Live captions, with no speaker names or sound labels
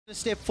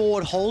Step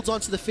forward, holds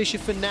onto the Fisher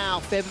for now.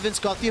 Febiven's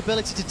got the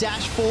ability to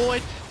dash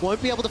forward.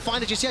 Won't be able to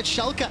find it just yet.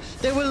 Schalke,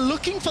 they were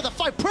looking for the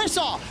fight. Press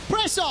off,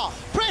 press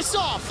off, press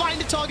off.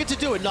 Find a target to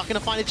do it. Not going to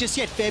find it just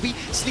yet. Febby,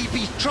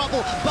 Sleepy,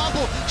 Trouble,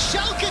 Bubble.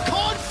 Schalke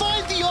can't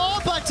find the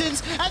R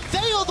buttons, and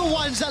they are the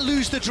ones that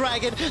lose the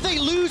Dragon. They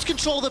lose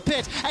control of the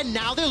pit, and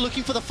now they're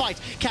looking for the fight.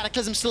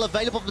 Cataclysm still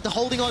available, but they're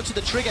holding on to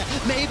the trigger.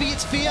 Maybe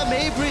it's fear,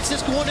 maybe it's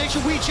this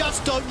coordination. We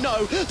just don't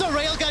know. The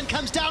railgun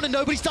comes down, and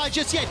nobody's died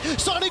just yet.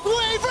 Sonic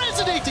Wave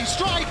resonating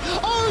strike.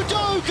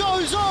 Odo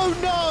goes, oh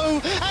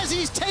no, as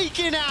he's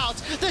taken out.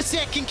 The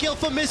second kill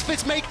for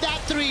Misfits, make that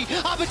 3.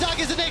 Abadag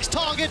is the next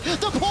target.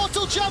 The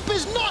portal jump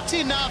is not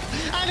enough,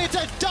 and it's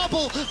a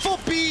double for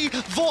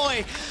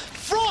Bvoy.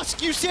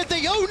 Frost, you said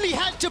they only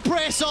had to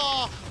press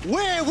R.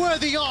 Where were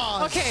the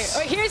R's? Okay,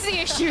 here's the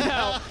issue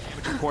though.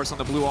 Of course on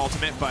the blue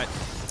ultimate, but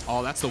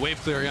oh, that's the wave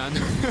clear gun.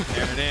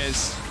 there it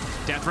is.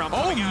 Death Realm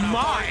coming out.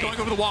 My! Going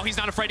over the wall. He's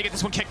not afraid to get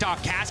this one kicked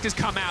off. Cask has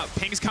come out.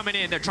 Ping's coming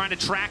in. They're trying to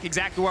track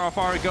exactly how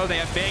far to go. They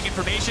have vague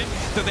information.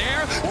 They're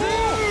there.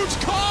 Huge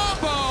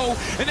combo!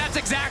 And that's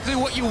exactly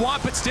what you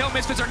want, but still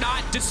Misfits are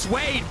not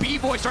dissuade.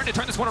 Bvoy starting to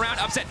turn this one around.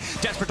 Upset.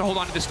 Desperate to hold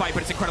on to this fight,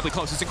 but it's incredibly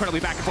close. It's incredibly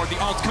back and forth. The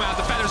ults come out.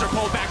 The feathers are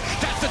pulled back.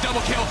 That's the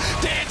double kill.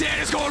 Dan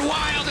is going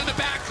wild in the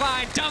back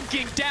line.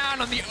 Dunking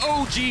down on the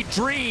OG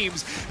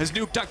Dreams. As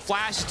Nuke Duck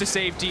flashes to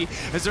safety.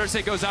 As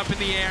Xerxes goes up in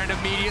the air and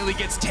immediately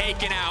gets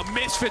taken out.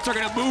 Misfits are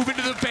going to move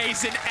into the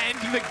base and end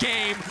the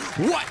game.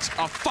 What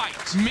a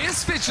fight.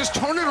 Misfits just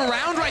turn it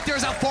around right there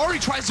as Alfari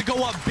tries to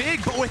go up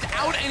big, but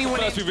without anyone.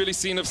 First we've really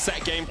seen of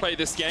set gameplay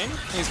this game.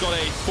 He's got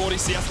a 40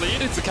 CS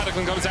lead. It's the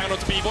Cataclysm comes down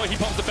onto Bvoy. He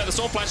pops the Feather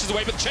Sword, flashes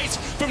away, but chase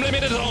from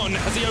Limited on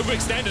as he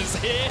overextended.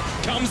 Here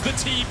comes the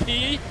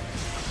TP.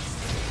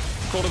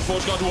 Call of the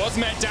Forge God was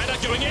met. Dada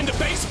going into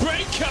base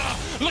breaker,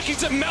 looking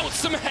to melt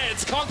some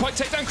heads. Can't quite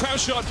take down Crown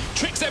Shot.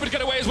 Trick's able to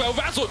get away as well.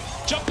 Vazzle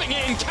jumping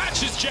in,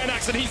 catches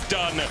Genax, and he's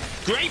done.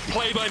 Great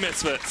play by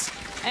Misfits.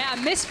 Yeah,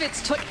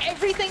 Misfits took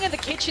everything in the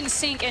kitchen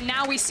sink, and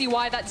now we see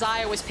why that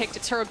Xayah was picked.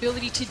 It's her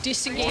ability to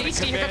disengage.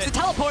 Here comes the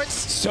teleports.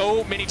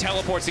 So many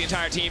teleports, the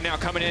entire team now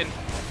coming in.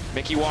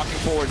 Mickey walking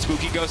forward,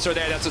 Spooky Ghost are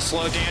there, that's a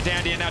slow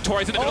Dan, and now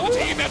Tori's in the middle of the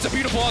team, that's a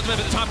beautiful ultimate,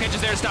 but the Tom Kench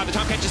is there to stop, the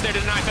Tom Kench is there to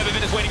deny,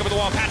 Febiven is waiting over the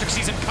wall, Patrick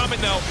sees him coming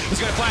though, he's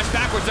going to flash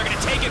backwards, they're going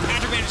to take it,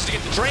 Patrick manages to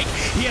get the Drake,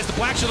 he has the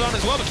Black Shield on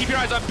as well, but keep your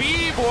eyes on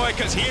Bvoy,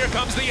 because here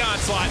comes the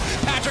onslaught,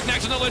 Patrick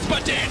next on the list,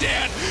 but Dan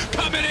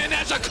coming in,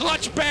 that's a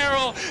clutch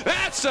barrel,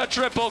 that's a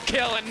triple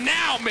kill, and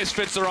now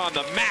Misfits are on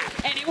the map.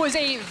 And it was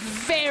a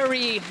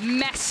very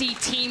messy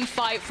team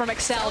fight from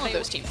Excel.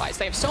 Those team fights,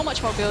 they have so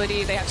much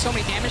mobility, they have so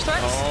many damage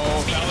threats.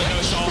 Oh,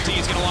 Valino salty,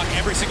 he's going to lock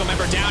every single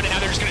member down, and now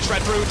they're just going to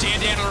shred through.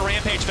 Dan on a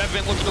rampage.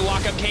 Febiven looking to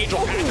lock up Cage.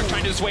 Patrick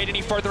trying to dissuade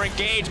any further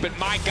engage, but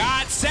my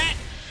God, set.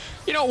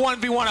 You don't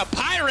 1v1 a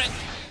pirate.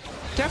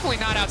 Definitely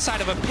not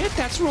outside of a pit.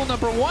 That's rule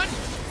number 1.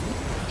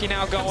 He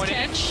now going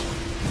in.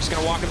 Just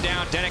going to walk him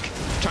down. Denik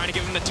trying to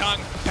give him the tongue.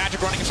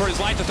 Patrick running for his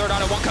life. The third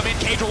auto won't come in.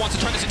 Cage wants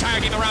to turn this entire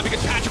game around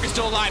because Patrick is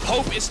still alive.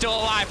 Hope is still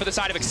alive for the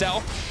side of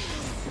Excel.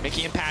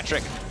 Mickey and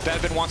Patrick.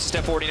 Febiven wants to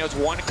step forward. He knows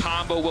one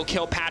combo will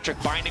kill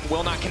Patrick. Binding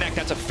will not connect.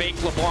 That's a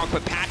fake LeBlanc,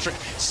 but Patrick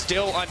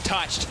still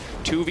untouched.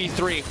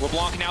 2v3.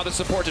 LeBlanc now the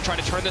support to try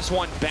to turn this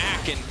one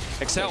back and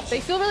Excel. They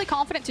feel really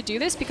confident to do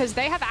this because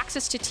they have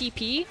access to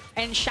TP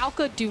and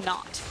Schalke do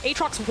not.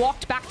 Aatrox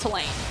walked back to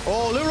lane.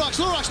 Oh,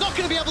 Lurox not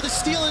going to be able to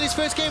steal in his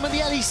first game on the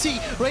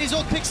LEC.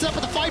 Razor picks it up,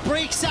 but the fight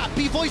breaks out.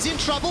 Bvoy's in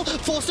trouble,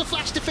 forced to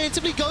flash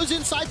defensively, goes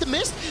inside the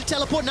mist.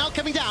 Teleport now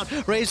coming down.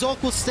 Razor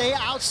will stay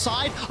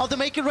outside of the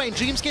make it rain.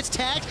 Dreams gets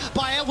tagged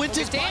by a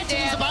Winter's Bite.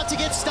 He's about to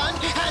get stunned,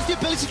 has the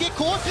ability to get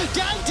caught.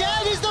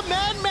 Dan is the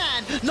man.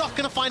 Not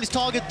going to find his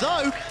target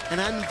though. And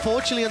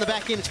unfortunately on the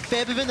back end, it's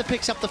Febiven that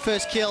picks up the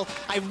first kill.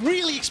 I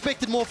really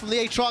expected more from the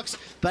Aatrox,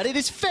 but it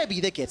is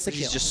Febby that gets the kill.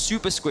 He's just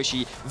super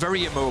squishy,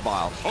 very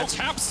immobile. Oh,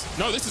 Caps!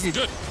 No, this isn't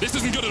good. This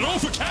isn't good at all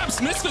for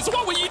Caps. Misfits,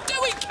 what were you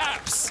doing,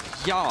 Caps?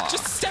 Yeah.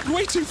 Just stepped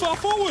way too far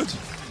forward.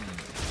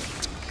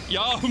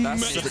 Yeah,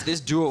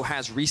 this duo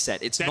has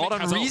reset. It's not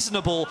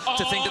unreasonable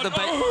to think that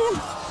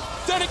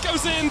the Then it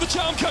goes in, the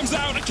charm comes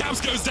out, and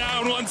Caps goes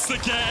down once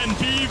again.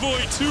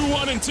 Bvoy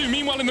 2-1 and 2.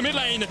 Meanwhile, in the mid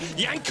lane,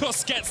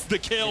 Jankos gets the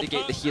kill.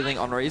 Mitigate the healing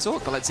on Razor,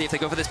 but let's see if they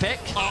go for this pick.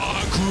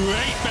 Oh,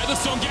 great.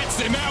 Featherstone gets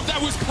him out.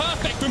 That was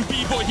perfect from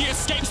Bvoy. He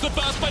escapes the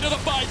first bite of the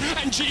fight,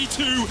 and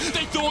G2,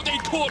 they thought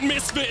they'd caught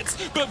Misfits,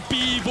 but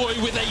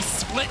Bvoy with a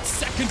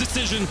split-second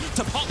decision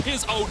to pop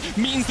his ult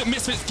means that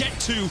Misfits get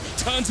to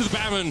turn to the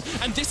Baron,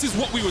 and this is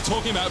what we were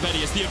talking about,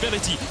 Vedius, the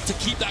ability to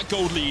keep that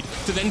gold lead,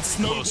 to then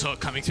snowball. So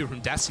coming through from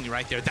Destiny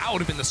right there, that would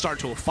have been the start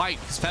to a fight,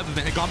 because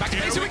Febiven had gone back to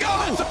base. Here we go!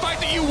 That's the fight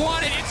that you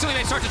wanted. Instantly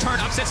they start to turn.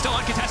 Upset still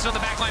uncontested on the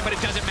back line, but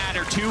it doesn't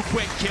matter. 2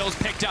 quick kills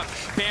picked up.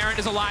 Baron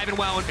is alive and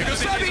well, and here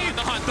goes Febby on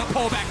the hunt, the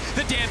pullback,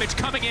 the damage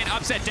coming in.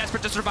 Upset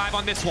desperate to survive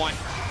on this one.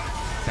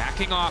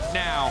 Backing off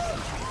now.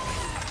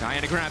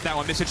 Diana grab that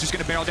one. Misfits just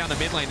going to barrel down the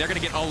mid lane. They're going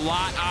to get a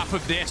lot off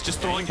of this, just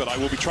throwing. But I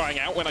will be trying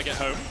out when I get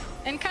home.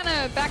 And kind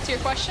of back to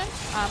your question,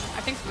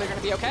 I think they're going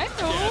to be okay.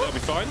 Yeah, they'll be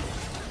fine.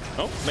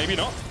 Oh, maybe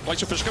not.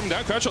 Glacial Fish coming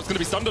down. Crownshot's going to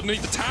be stunned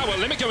underneath the tower.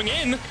 Limit going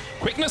in.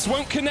 Quickness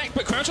won't connect,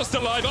 but Crownshot's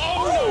still alive.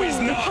 Oh, no, he's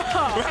not.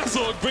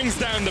 Razork brings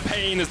down the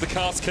pain as the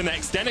cast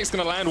connects. Denek's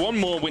going to land one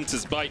more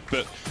Winter's Bite,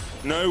 but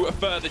no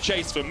further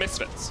chase for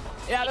Misfits.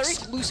 Yeah, they're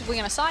exclusively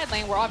in a side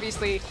lane where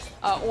obviously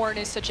Ornn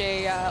is such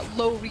a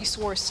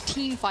low-resource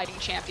team-fighting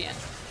champion.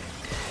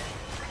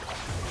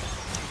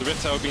 The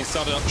Rift Tower being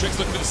started up. Trick's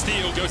looking for the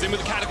steal, goes in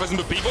with the Cataclysm,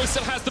 but Bvoy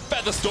still has the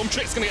Feather Storm.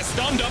 Trick's going to get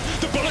stunned up.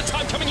 The bullet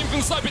time coming in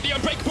from the side, but the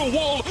unbreakable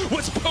wall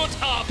was put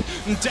up.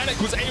 And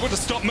Denek was able to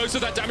stop most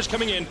of that damage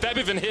coming in.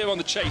 Bevivin here on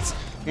the chase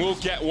will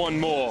get one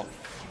more.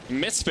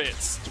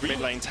 Misfits,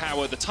 mid-lane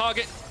tower, the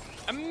target.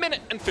 A minute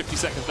and 50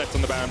 seconds left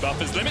on the Baron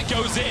buff as Limit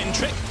goes in.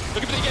 Trick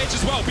looking for the engage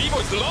as well.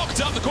 Bvoy's locked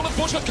up. The Call of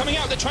Fortune coming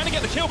out. They're trying to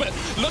get the kill, but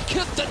look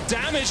at the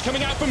damage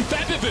coming out from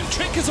Bevivin.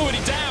 Trick is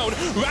already down.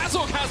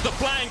 Razork has the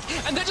flank,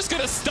 and they're just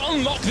going to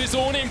stun lock this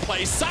Ornn in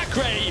place.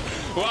 Sacre,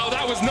 well,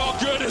 that was not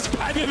good as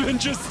Bevivin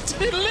just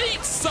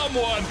deletes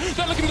someone.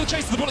 They're looking for the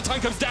chase. The bullet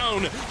time comes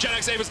down.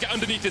 Genx able to get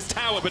underneath this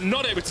tower, but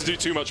not able to do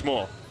too much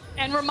more.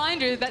 And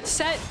reminder that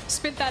Set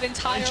spent that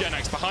entire... And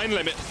Genx behind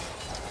Limit.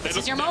 This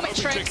is your moment,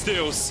 Trick. Trick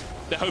steals.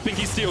 They're hoping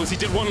he steals. He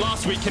did one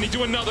last week. Can he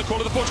do another? Call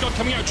of the Forge God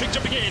coming out. Trick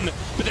jumping in.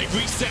 But they've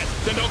reset.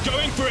 They're not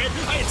going for it.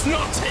 It's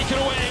not taken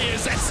away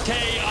as SK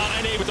are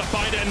unable to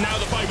find it. And now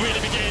the fight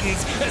really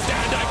begins as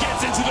Danda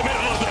gets into the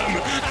middle of them.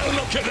 And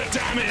look at the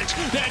damage.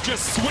 They're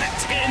just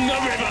swept in the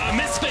river.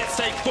 Misfits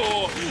take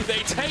 4.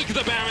 They take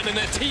the Baron and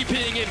they're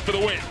TPing in for the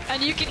win.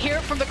 And you can hear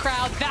it from the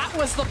crowd. That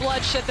was the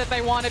bloodshed that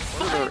they wanted.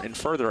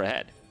 Further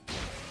ahead.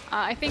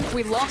 I think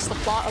we lost the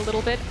plot a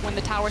little bit when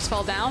the towers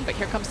fell down, but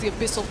here comes the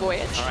Abyssal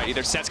Voyage. All right,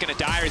 either Set's going to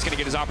die or he's going to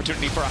get his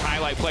opportunity for a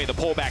highlight play. The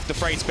pullback, the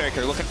Phrase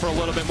Breaker, looking for a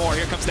little bit more.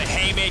 Here comes the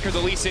Haymaker. The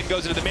Lee Sin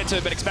goes into the mid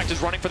to, but Expect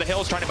is running for the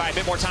hills, trying to buy a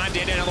bit more time.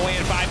 Dan on the way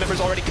in. 5 members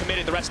already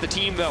committed. The rest of the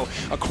team, though,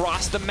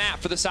 across the map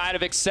for the side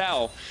of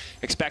Excel.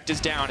 Expect is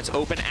down. It's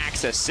open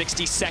access.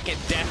 60-second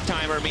death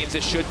timer means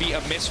this should be a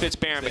Misfits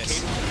Baron, but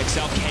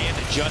Excel can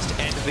just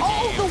end the game.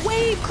 Oh, the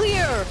wave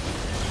clear!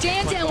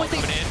 Dan with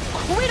a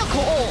critical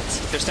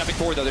ult. They're stepping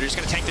forward, though. They're just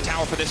going to tank the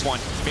tower for this one.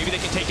 Maybe they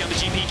can take down the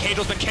GP.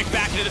 Cagel's been kicked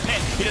back into the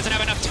pit. He doesn't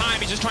have enough time.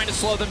 He's just trying to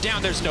slow them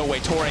down. There's no way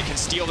Torre can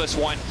steal this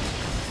one.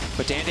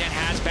 But Dan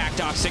has backed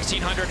off.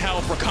 1,600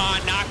 health.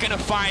 Rakan not going to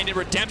find it.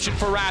 Redemption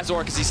for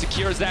Razork as he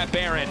secures that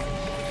Baron.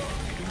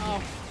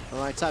 Oh. All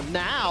right,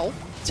 now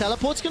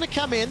Teleport's going to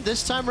come in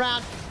this time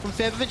round from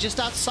Bevivin just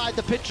outside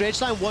the pit.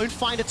 Dredgeline won't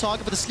find a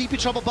target, but the Sleepy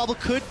Trouble bubble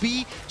could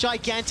be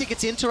gigantic.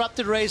 It's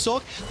interrupted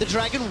Razork. The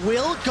Dragon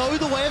will go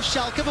the way of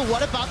Schalke, but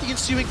what about the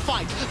ensuing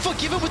fight?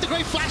 Forgiven with the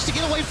great flash to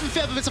get away from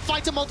Bevivin. It's a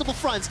fight to multiple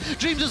fronts.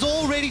 Dreams is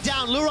already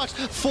down. Lurox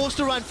forced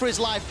to run for his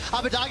life.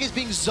 Abadage is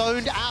being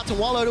zoned out, and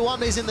while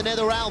Odoamne is in the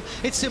Nether Realm,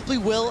 it simply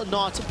will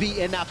not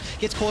be enough.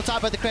 Gets caught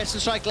out by the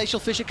Crescent Strike.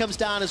 Glacial Fissure comes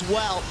down as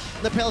well.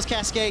 The Pell's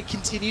Cascade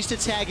continues to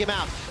tag him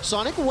out.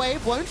 Sonic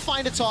Wave won't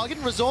find a target,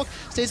 and Razork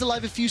stays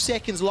alive a few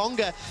seconds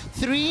longer.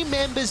 3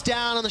 members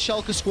down on the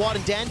Schalke squad,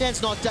 and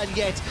Dan's not done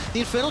yet.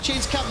 The Infernal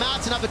Chains come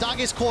out, and Abadage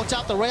is caught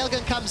up. The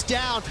Railgun comes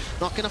down.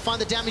 Not going to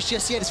find the damage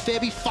just yet as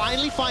Fairby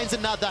finally finds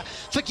another.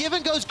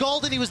 Forgiven goes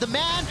golden. He was the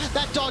man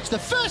that dodged the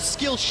first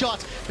skill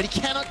shot, but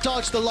he cannot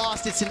dodge the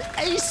last. It's an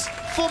ace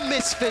for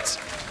Misfits,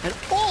 and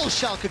all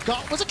Schalke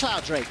got was a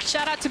Cloud Drake.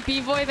 Shout out to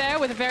Bvoy there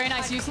with a very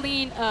nice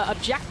Useline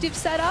objective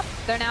setup.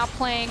 They're now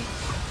playing,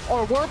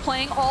 or were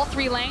playing, all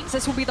 3 lanes.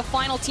 This will be the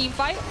final team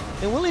fight.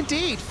 It will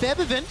indeed.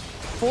 Bevivin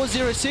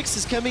 406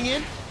 is coming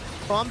in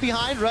from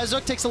behind.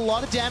 Razork takes a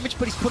lot of damage,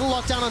 but he's put a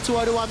lockdown onto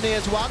Odoamne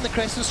as well, and the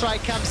Crescent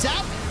Strike comes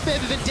out.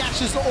 Bevivin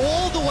dashes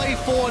all the way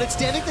forward. It's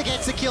Denek that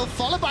gets the kill,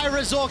 followed by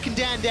Razork and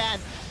Dan.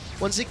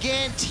 Once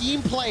again,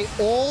 team play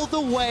all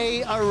the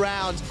way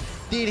around.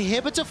 The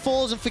inhibitor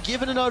falls, and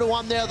Forgiven and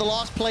Odoamne are the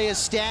last players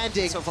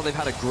standing. So far, they've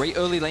had a great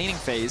early laning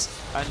phase,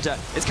 and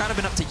it's kind of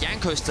been up to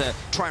Jankos to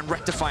try and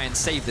rectify and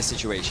save the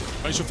situation.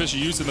 Glacial Fissure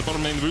used in the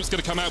bottom lane. The root's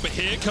going to come out, but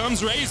here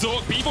comes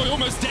Razork. Bvoy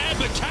almost dead,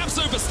 but Caps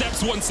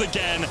oversteps once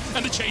again,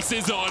 and the chase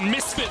is on.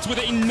 Misfits with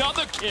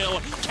another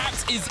kill.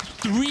 Caps is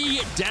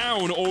 3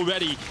 down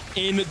already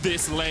in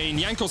this lane.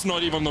 Jankos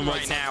not even on the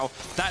right now.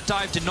 That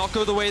dive did not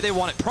go the way they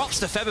wanted. Props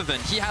to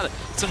Bevivin. He had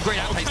some great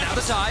outplays. Now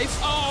the dive.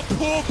 Oh,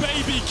 poor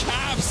baby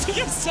Caps. He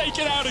gets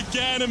taken out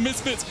again, and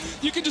Misfits,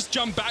 you can just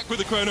jump back with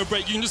the Chrono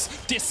Break. You can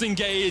just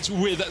disengage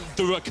with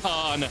the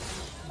Rakan.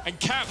 And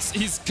Caps,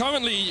 he's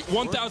currently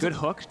 1,000. Good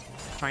hook,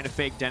 trying to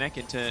fake Denek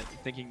into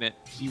thinking that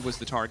he was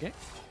the target.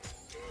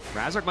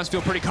 Razork must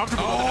feel pretty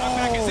comfortable. The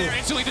knockback is there.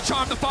 Instantly the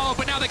charm to follow,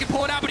 but now they can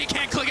pull it out, but he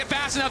can't click it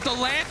fast enough. The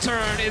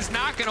Lantern is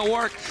not going to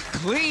work.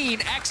 Clean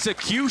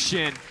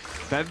execution.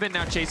 Bevivin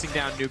now chasing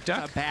down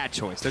Nukta. A bad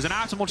choice. There's an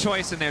optimal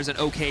choice and there's an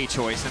okay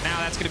choice. And now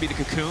that's going to be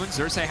the Cocoon.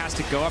 Xerxes has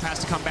to go up, has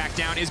to come back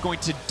down, is going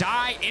to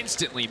die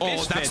instantly.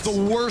 Oh, that's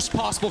the worst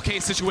possible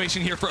case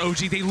situation here for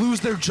OG. They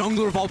lose their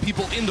jungler of all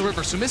people in the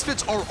river. So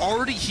Misfits are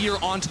already here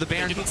onto the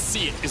Baron. I didn't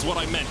see it, is what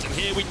I meant. And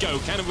here we go.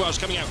 Cannon Rush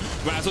coming out.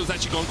 Razor's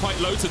actually gone quite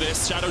low to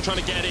this. Shadow trying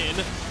to get in.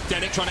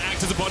 Denek trying to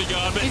act as a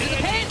bodyguard. But here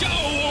we go.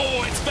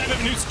 Oh, It's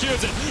Bevin who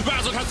secures it.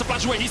 Razzle has to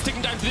flash away. He's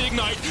ticking down to the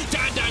ignite.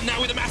 Dan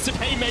now with a massive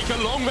haymaker.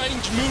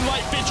 Long-range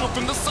moonlight vigil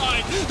from the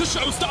side. The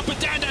showstopper.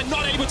 Dan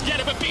not able to get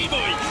it, but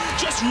Bvoy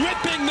just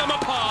ripping them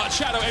apart.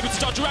 Shadow able to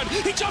dodge around.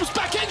 He jumps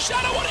back in.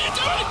 Shadow, what are you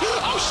doing?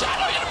 Oh,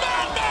 Shadow, you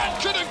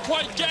madman! Couldn't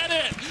quite get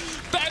it.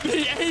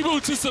 Bevin able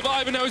to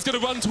survive, and now he's going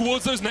to run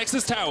towards those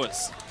Nexus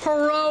towers.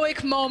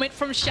 Heroic moment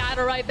from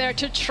Shadow right there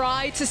to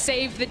try to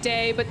save the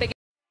day, but they